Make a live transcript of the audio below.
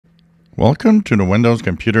Welcome to the Windows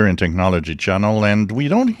Computer and Technology channel, and we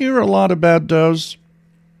don't hear a lot about those,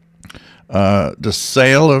 the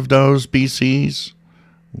sale of those PCs.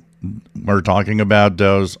 We're talking about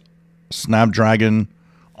those Snapdragon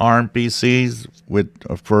ARM PCs with,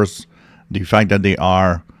 of course, the fact that they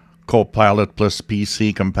are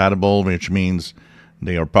Copilot+PC compatible, which means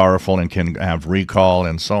they are powerful and can have recall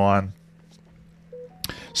and so on.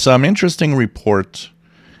 Some interesting report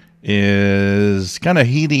is kind of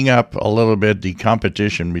heating up a little bit the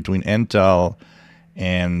competition between Intel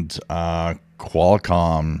and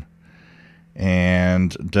Qualcomm.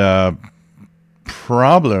 And the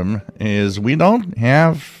problem is we don't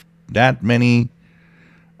have that many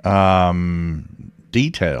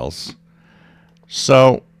details.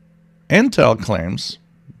 So Intel claims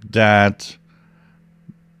that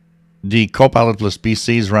the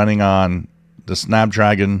Copilot+PC is running on the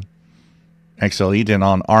Snapdragon X Elite and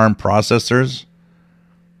on ARM processors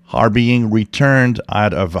are being returned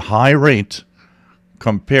at a high rate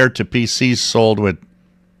compared to PCs sold with,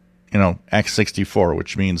 x64,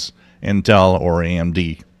 which means Intel or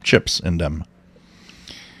AMD chips in them.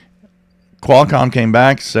 Qualcomm came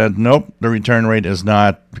back, said, nope, the return rate is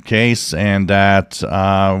not the case, and that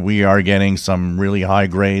we are getting some really high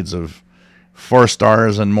grades of 4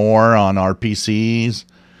 stars and more on our PCs.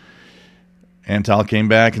 Intel came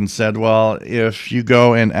back and said, well, if you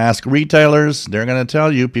go and ask retailers, they're going to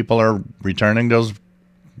tell you people are returning those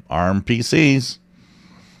ARM PCs.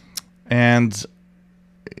 And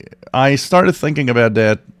I started thinking about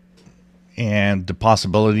that and the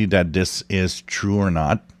possibility that this is true or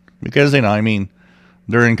not. Because,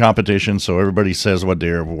 they're in competition, so everybody says what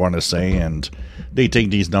they want to say, and they take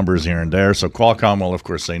these numbers here and there. So Qualcomm will, of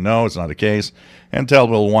course, say no, it's not the case. Intel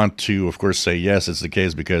will want to, of course, say yes, it's the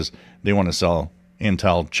case because they want to sell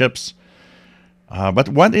Intel chips. But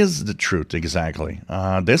what is the truth exactly?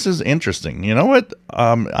 This is interesting. You know what?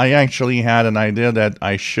 I actually had an idea that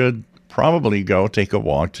I should probably go take a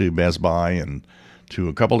walk to Best Buy and to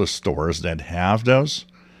a couple of stores that have those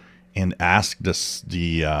and ask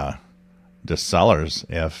the sellers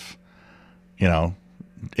if,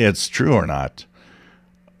 it's true or not.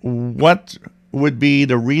 What would be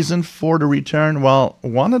the reason for the return? Well,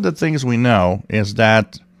 one of the things we know is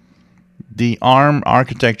that the ARM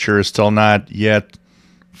architecture is still not yet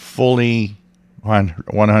fully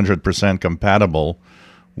 100% compatible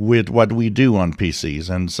with what we do on PCs.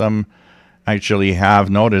 And some actually have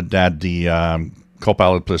noted that the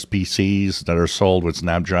Copilot+PCs that are sold with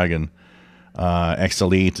Snapdragon X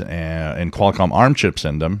Elite and Qualcomm ARM chips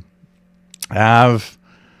in them have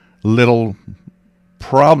little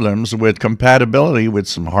problems with compatibility with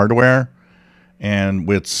some hardware and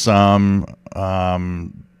with some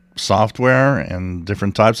software and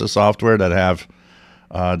different types of software that have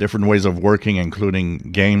different ways of working, including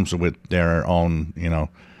games with their own,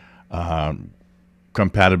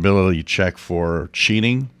 compatibility check for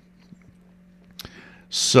cheating.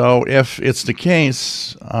 So if it's the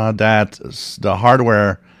case that the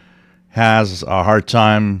hardware has a hard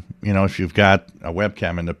time, if you've got a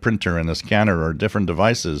webcam and a printer and a scanner or different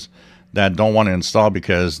devices that don't want to install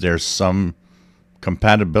because there's some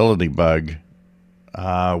compatibility bug,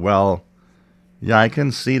 well, yeah, I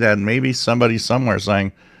can see that maybe somebody somewhere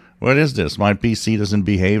saying, what is this? My PC doesn't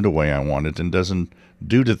behave the way I want it and doesn't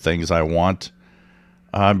do the things I want.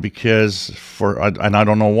 And I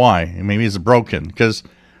don't know why. Maybe it's broken. Because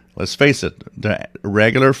let's face it, the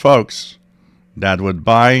regular folks that would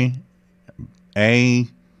buy a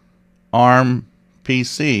ARM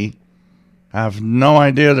PC have no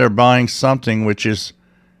idea they're buying something which is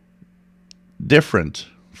different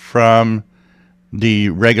from the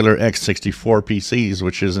regular x64 PCs,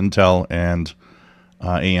 which is Intel and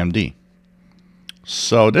AMD.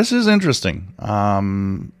 So this is interesting.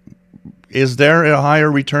 Is there a higher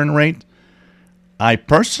return rate? I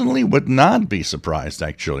personally would not be surprised,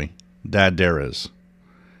 actually, that there is.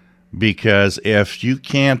 Because if you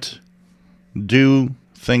can't do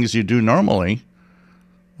things you do normally,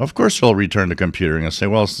 of course you'll return the computer and say,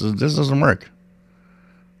 well, this doesn't work.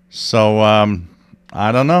 So,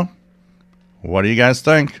 I don't know. What do you guys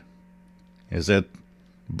think? Is it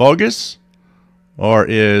bogus? Or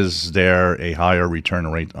is there a higher return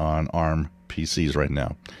rate on ARM PCs right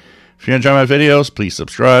now? If you enjoy my videos, please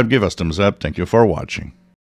subscribe, give us thumbs up. Thank you for watching.